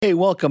Hey,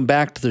 welcome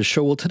back to the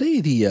show. Well, today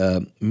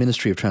the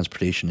Ministry of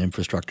Transportation and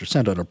Infrastructure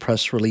sent out a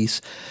press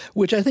release,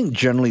 which I think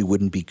generally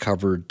wouldn't be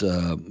covered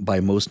by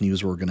most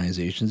news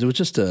organizations. It was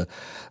just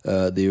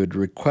they had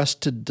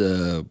requested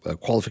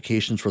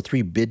qualifications for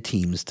 3 bid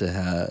teams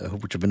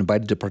which have been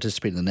invited to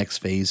participate in the next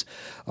phase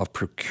of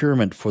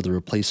procurement for the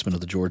replacement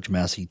of the George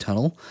Massey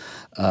Tunnel.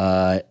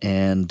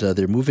 And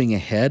they're moving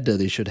ahead.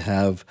 They should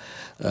have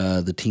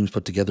the teams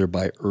put together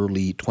by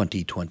early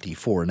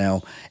 2024.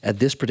 Now, at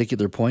this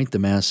particular point, the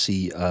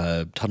Massey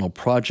Tunnel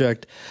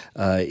project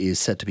is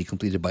set to be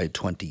completed by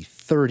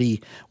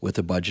 2030 with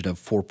a budget of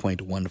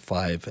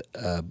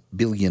 $4.15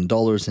 billion,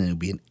 and it'll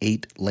be an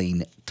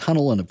 8-lane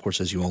tunnel. And of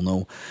course, as you all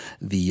know,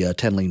 the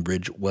 10-lane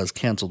bridge was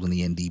canceled when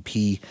the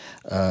NDP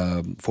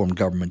formed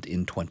government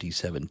in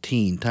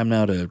 2017. Time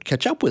now to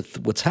catch up with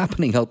what's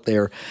happening out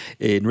there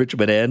in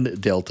Richmond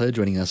and Delta.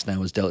 Joining us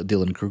now is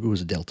Dylan Kruger,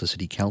 who's a Delta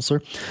City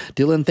Councillor.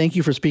 Dylan, thank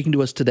you for speaking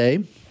to us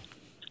today.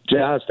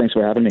 Jazz, thanks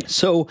for having me.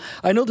 So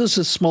I know this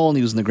is small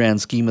news in the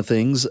grand scheme of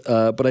things,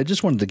 but I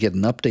just wanted to get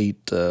an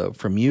update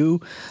from you.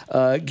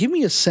 Give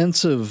me a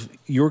sense of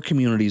your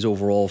community's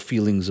overall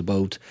feelings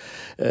about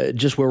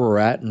just where we're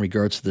at in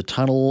regards to the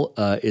tunnel.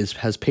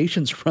 Has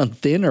patience run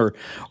thin,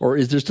 or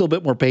is there still a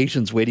bit more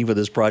patience waiting for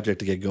this project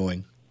to get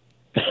going?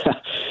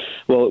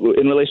 Well,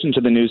 in relation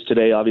to the news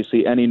today,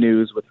 obviously any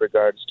news with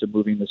regards to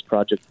moving this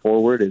project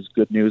forward is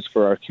good news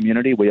for our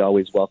community. We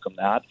always welcome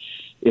that.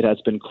 It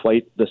has been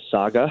quite the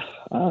saga.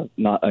 I'm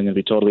going to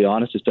be totally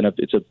honest. It's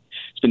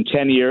been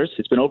 10 years.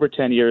 It's been over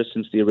 10 years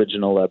since the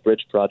original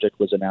bridge project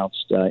was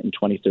announced in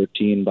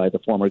 2013 by the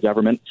former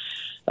government.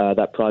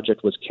 That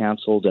project was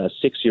canceled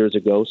 6 years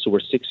ago. So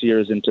we're 6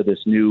 years into this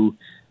new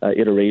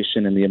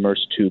iteration in the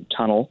immersed tube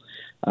tunnel.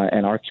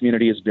 And our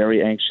community is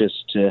very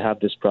anxious to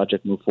have this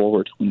project move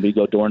forward. When we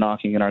go door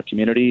knocking in our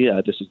community,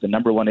 this is the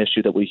number one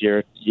issue that we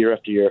hear year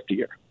after year after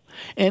year.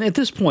 And at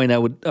this point, I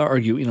would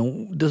argue,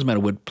 it doesn't matter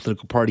what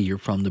political party you're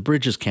from. The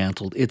bridge is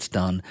canceled. It's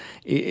done.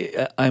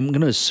 I'm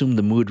going to assume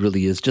the mood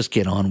really is just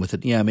get on with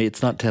it. Yeah, I mean,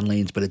 it's not 10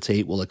 lanes, but it's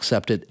 8. We'll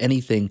accept it.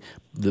 Anything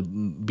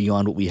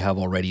beyond what we have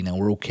already now,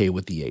 we're okay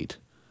with the 8.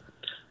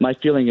 My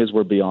feeling is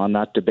we're beyond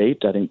that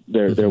debate. I think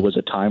there was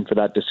a time for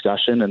that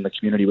discussion, and the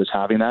community was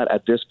having that.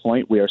 At this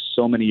point, we are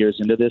so many years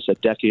into this, a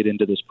decade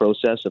into this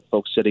process of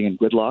folks sitting in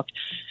gridlock.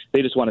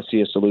 They just want to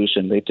see a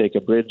solution. They take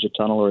a bridge, a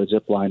tunnel, or a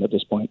zip line at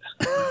this point.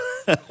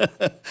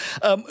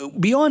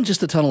 Beyond just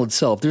the tunnel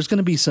itself, there's going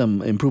to be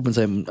some improvements,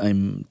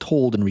 I'm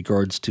told, in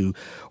regards to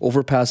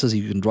overpasses.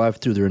 You can drive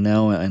through there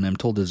now, and I'm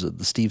told there's the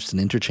Steveston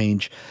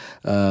interchange.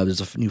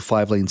 There's a new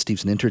 5-lane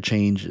Steveston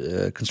interchange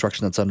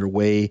construction that's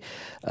underway,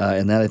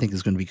 and that I think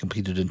is going to be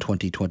completed in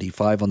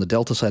 2025. On the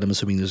Delta side, I'm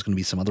assuming there's going to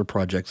be some other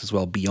projects as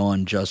well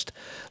beyond just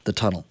the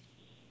tunnel.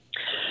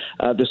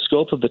 The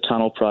scope of the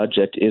tunnel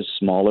project is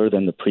smaller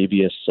than the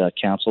previous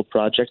council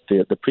project.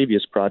 The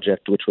previous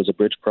project, which was a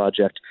bridge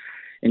project,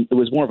 it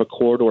was more of a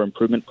corridor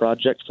improvement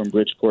project from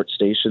Bridgeport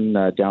Station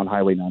down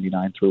Highway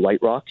 99 through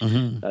White Rock.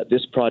 Mm-hmm.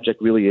 This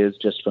project really is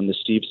just from the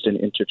Steveston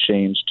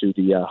interchange to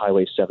the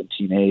Highway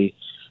 17A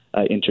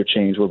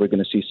interchange, where we're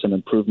going to see some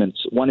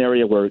improvements. One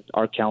area where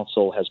our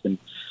council has been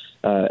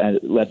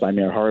led by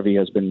Mayor Harvey,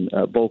 has been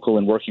vocal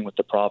in working with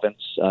the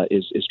province,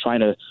 is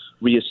trying to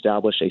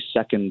reestablish a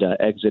second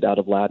exit out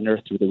of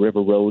Ladner through the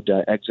River Road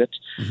exit,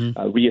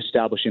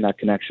 reestablishing that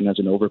connection as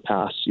an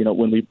overpass.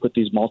 When we put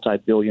these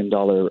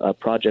multi-billion-dollar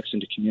projects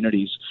into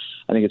communities,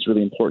 I think it's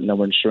really important that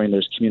we're ensuring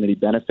there's community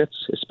benefits,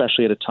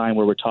 especially at a time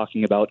where we're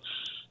talking about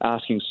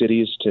asking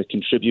cities to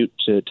contribute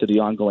to the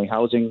ongoing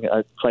housing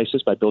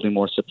crisis by building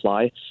more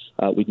supply.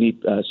 We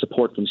need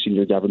support from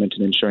senior government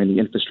in ensuring the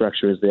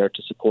infrastructure is there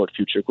to support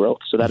future growth.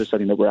 So that is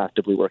something that we're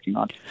actively working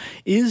on.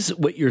 Is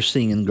what you're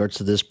seeing in regards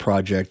to this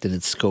project and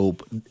its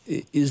scope,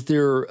 is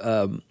there,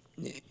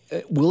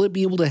 will it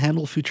be able to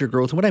handle future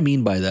growth? And what I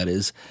mean by that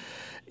is,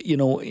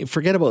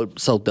 forget about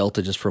South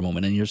Delta just for a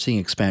moment, and you're seeing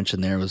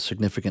expansion there with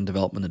significant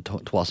development in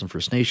Tsawwassen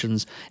First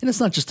Nations. And it's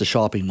not just a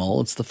shopping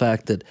mall. It's the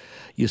fact that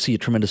you see a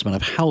tremendous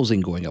amount of housing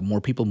going up,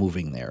 more people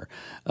moving there.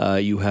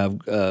 You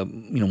have,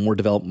 more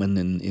development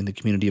in the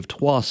community of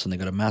Tsawwassen. They've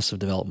got a massive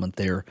development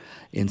there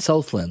in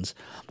Southlands.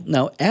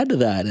 Now, add to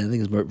that, and I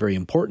think it's very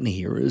important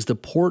here, is the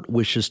port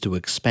wishes to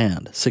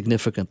expand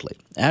significantly.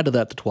 Add to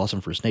that the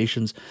Tsawwassen First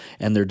Nations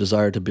and their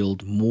desire to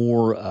build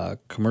more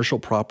commercial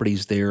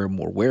properties there,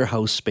 more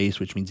warehouse space,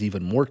 which means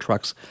even more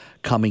trucks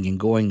coming and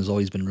going. There's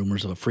always been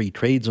rumors of a free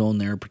trade zone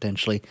there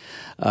potentially.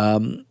 Are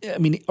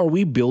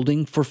we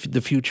building for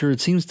the future?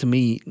 It seems to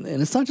me,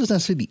 and it's not just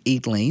necessarily the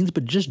 8 lanes,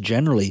 but just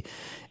generally,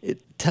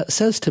 it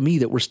says to me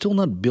that we're still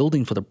not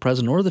building for the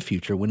present or the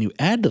future. When you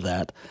add to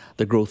that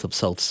the growth of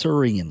South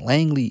Surrey and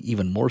Langley,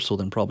 even more so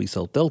than probably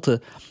South Delta,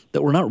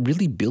 that we're not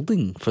really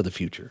building for the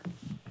future.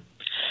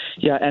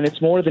 Yeah, and it's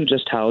more than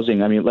just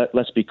housing. I mean,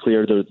 let's be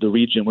clear, the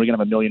region, we're going to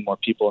have 1 million more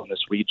people in this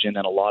region,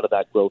 and a lot of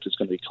that growth is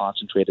going to be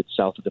concentrated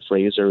south of the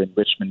Fraser in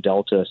Richmond,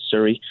 Delta,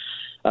 Surrey.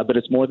 But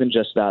it's more than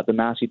just that. The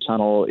Massey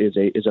Tunnel is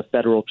a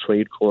federal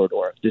trade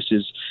corridor. This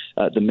is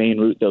the main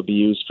route that'll be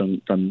used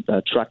from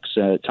trucks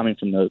coming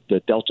from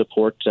the Delta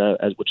port,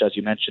 which, as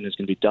you mentioned, is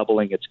going to be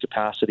doubling its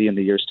capacity in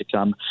the years to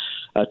come.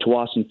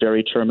 Tawasin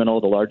Ferry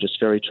Terminal, the largest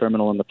ferry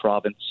terminal in the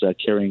province,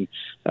 carrying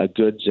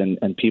goods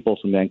and people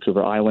from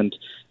Vancouver Island.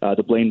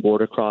 The Blaine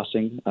border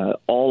crossing,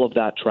 all of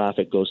that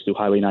traffic goes through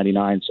Highway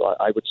 99. So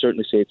I would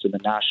certainly say it's in the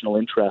national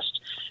interest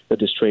that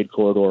this trade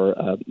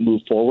corridor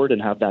move forward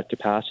and have that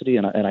capacity.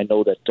 And I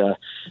know that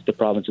the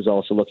province is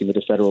also looking to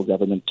the federal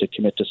government to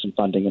commit to some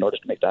funding in order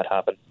to make that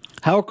happen.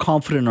 How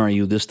confident are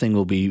you this thing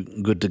will be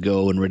good to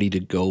go and ready to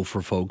go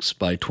for folks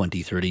by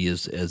 2030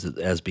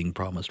 as being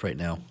promised right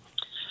now?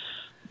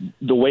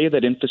 The way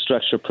that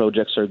infrastructure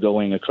projects are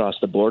going across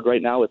the board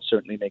right now, it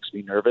certainly makes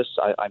me nervous.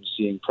 I'm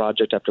seeing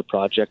project after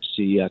project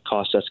see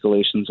cost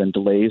escalations and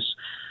delays.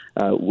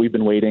 We've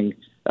been waiting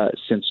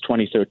since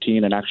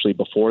 2013, and actually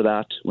before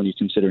that, when you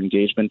consider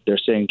engagement, they're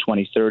saying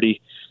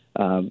 2030.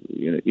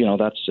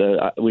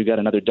 That's we've got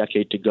another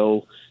decade to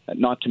go.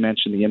 Not to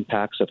mention the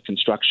impacts of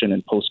construction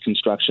and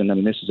post-construction. I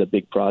mean, this is a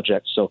big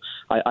project. So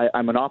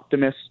I'm an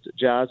optimist,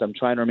 Jazz. I'm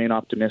trying to remain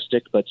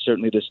optimistic, but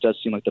certainly this does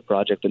seem like the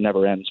project that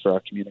never ends for our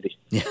community.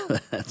 Yeah,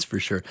 that's for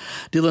sure.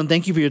 Dylan,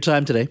 thank you for your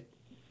time today.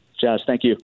 Jazz, thank you.